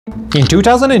In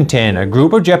 2010, a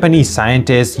group of Japanese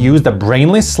scientists used a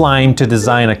brainless slime to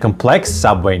design a complex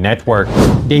subway network.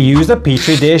 They used a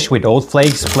petri dish with oat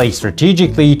flakes placed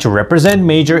strategically to represent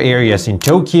major areas in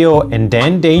Tokyo, and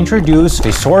then they introduced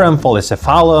Physorum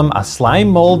folicephalum, a slime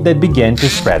mold that began to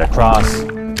spread across.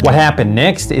 What happened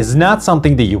next is not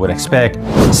something that you would expect.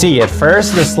 See, at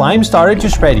first the slime started to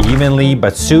spread evenly,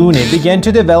 but soon it began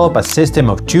to develop a system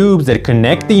of tubes that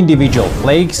connect the individual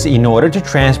flakes in order to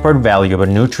transport valuable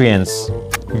nutrients.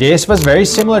 This was very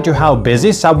similar to how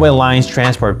busy subway lines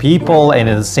transport people, and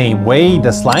in the same way,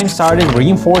 the slime started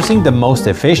reinforcing the most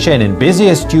efficient and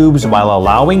busiest tubes while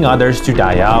allowing others to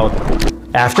die out.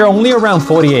 After only around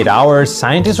 48 hours,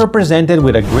 scientists were presented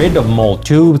with a grid of mold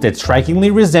tubes that strikingly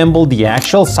resembled the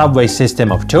actual subway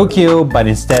system of Tokyo, but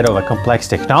instead of a complex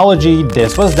technology,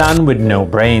 this was done with no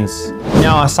brains.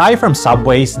 Now, aside from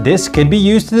subways, this could be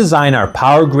used to design our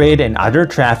power grid and other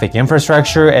traffic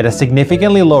infrastructure at a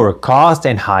significantly lower cost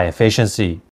and high efficiency.